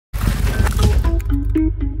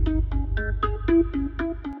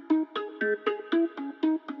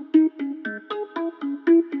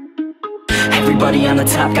Everybody on the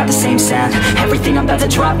top got the same sound. Everything I'm about to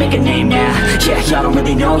drop, make a name now. Yeah, y'all don't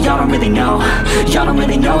really know, y'all don't really know. Y'all don't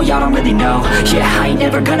really know, y'all don't really know. Yeah, I ain't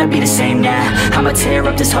never gonna be the same now. I'ma tear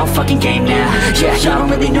up this whole fucking game now. Yeah, y'all don't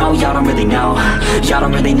really know, y'all don't really know. Y'all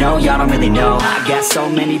don't really know, y'all don't really know. I got so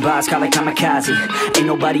many bars, call it kamikaze. Ain't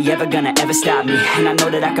nobody ever gonna ever stop me. And I know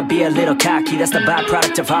that I could be a little cocky. That's the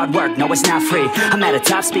byproduct of hard work, no it's not free. I'm at a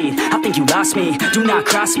top speed, I think you lost me. Do not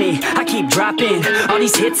cross me, I keep dropping all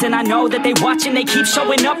these hits and I know that they watching. They keep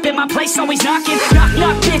showing up in my place, always knocking. Knock,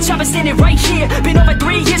 knock, bitch, I've been standing right here. Been over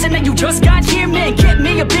 3 years and then you just got here. Man, get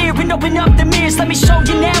me a beer and open up the mirrors. Let me show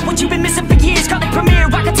you now what you've been missing for years. Call it premiere,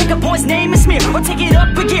 I can take a boy's name and smear, or take it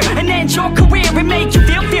up a gear and end your career and make you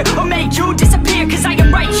feel fear, or make you disappear. Cause I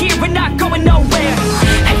am right here and not going nowhere.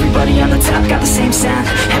 Everybody on the top got the same sound.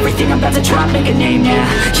 Everything I'm about to drop, make a name now.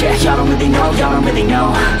 Yeah, y'all don't really know, y'all don't really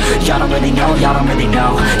know. Y'all don't really know, y'all don't really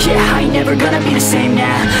know. Yeah, I ain't never gonna be the same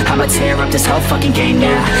now. I'ma tear up this whole fucking game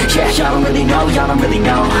now. Yeah, y'all don't really know, y'all don't really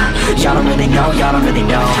know. Y'all don't really know, y'all don't really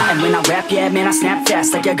know. And when I rap, yeah, man, I snap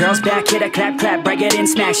fast. Like your girl's back, hit a clap, clap, break it in,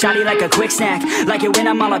 smack. Shotty like a quick snack, like it when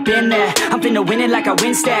I'm all up in there. I'm finna win it like I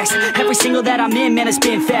win stacks. Every single that I'm in, man, it's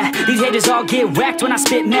been fat. These haters all get whacked when I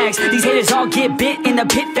spit max. These haters all get bit in the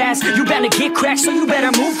pit fast. You better get cracked, so you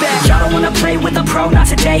better move back. Y'all don't wanna play with a pro, not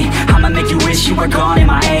today. I'ma make you wish you were gone in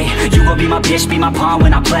my A. You gon' be my bitch, be my pawn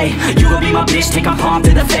when I play. You gon' be my bitch, take my palm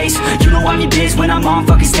to the face. You know I'm your biz when I'm on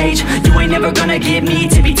fucking stage. You ain't never gonna get me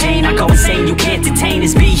to be tame. I go insane, you can't detain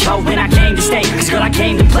this B.O. when I came to stay. Cause girl, I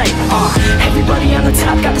came to play. Everybody on the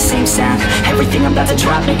top got the same sound. Everything I'm about to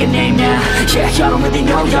drop, make a name now. Yeah, y'all don't really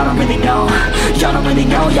know, y'all don't really know. Y'all don't really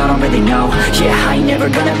know, y'all don't really know. Yeah, I ain't never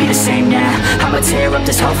gonna be the same now. I'ma tear up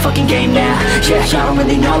this whole fucking game now. Yeah, y'all don't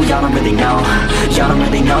really know, y'all don't really know. Y'all don't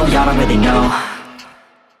really know, y'all don't really know.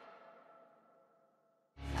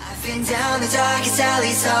 I've been down the darkest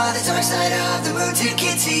alleys, saw the dark side of the moon to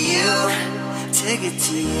get to you, to get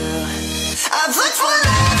to you. I've looked for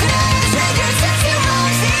love and